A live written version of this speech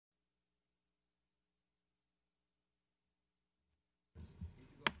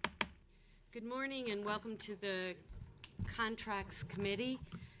Good morning and welcome to the Contracts Committee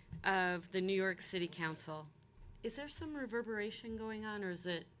of the New York City Council. Is there some reverberation going on, or is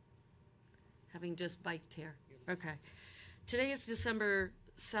it having just biked here? Okay. Today is December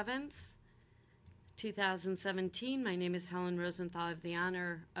 7th, 2017. My name is Helen Rosenthal. I have the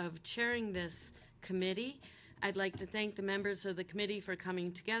honor of chairing this committee. I'd like to thank the members of the committee for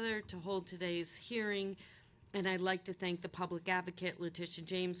coming together to hold today's hearing. And I'd like to thank the public advocate, Letitia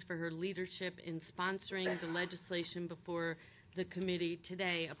James, for her leadership in sponsoring the legislation before the committee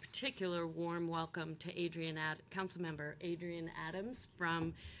today. A particular warm welcome to Councilmember Adrienne Adams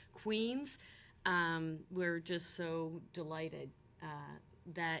from Queens. We're just so delighted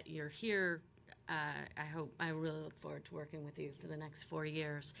that you're here. I really look forward to working with you for the next 4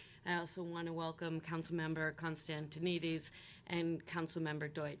 years. I also want to welcome Councilmember Constantinides and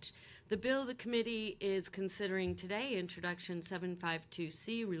Councilmember Deutsch. The bill the committee is considering today, Introduction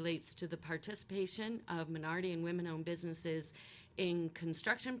 752C, relates to the participation of minority and women-owned businesses in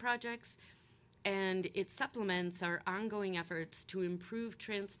construction projects, and it supplements our ongoing efforts to improve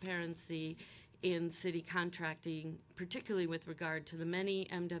transparency in city contracting, particularly with regard to the many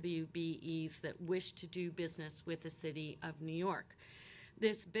MWBEs that wish to do business with the City of New York.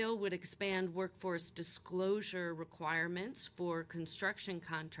 This bill would expand workforce disclosure requirements for construction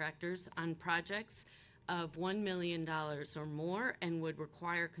contractors on projects of $1 million or more, and would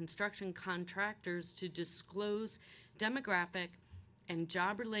require construction contractors to disclose demographic and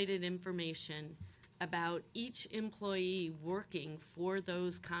job-related information about each employee working for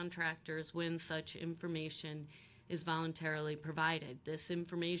those contractors when such information is voluntarily provided. This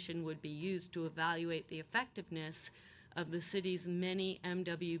information would be used to evaluate the effectiveness of the city's many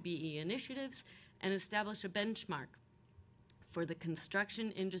MWBE initiatives and establish a benchmark for the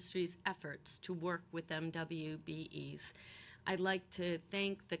construction industry's efforts to work with MWBEs. I'd like to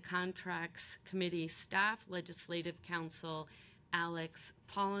thank the Contracts Committee staff, Legislative Counsel Alex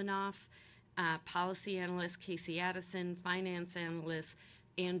Polinoff, Policy Analyst Casey Addison, Finance Analyst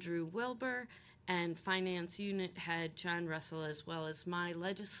Andrew Wilbur, and Finance Unit Head John Russell, as well as my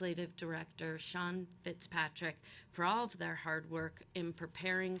Legislative Director Sean Fitzpatrick, for all of their hard work in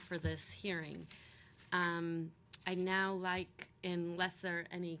preparing for this hearing. I'd now like, unless there are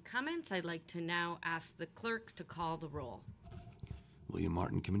any comments, I'd like to now ask the clerk to call the roll. William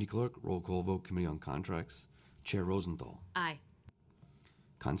Martin, Committee Clerk. Roll call vote, Committee on Contracts. Chair Rosenthal. Aye.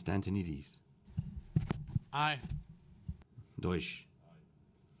 Constantinides. Aye. Deutsch.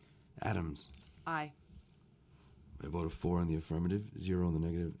 Adams. Aye. By a vote of 4 in the affirmative, 0 in the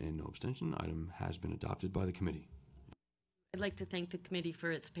negative, and no abstention, item has been adopted by the committee. I'd like to thank the committee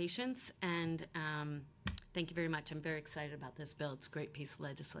for its patience, and thank you very much. I'm very excited about this bill. It's a great piece of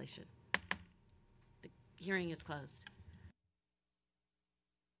legislation. The hearing is closed.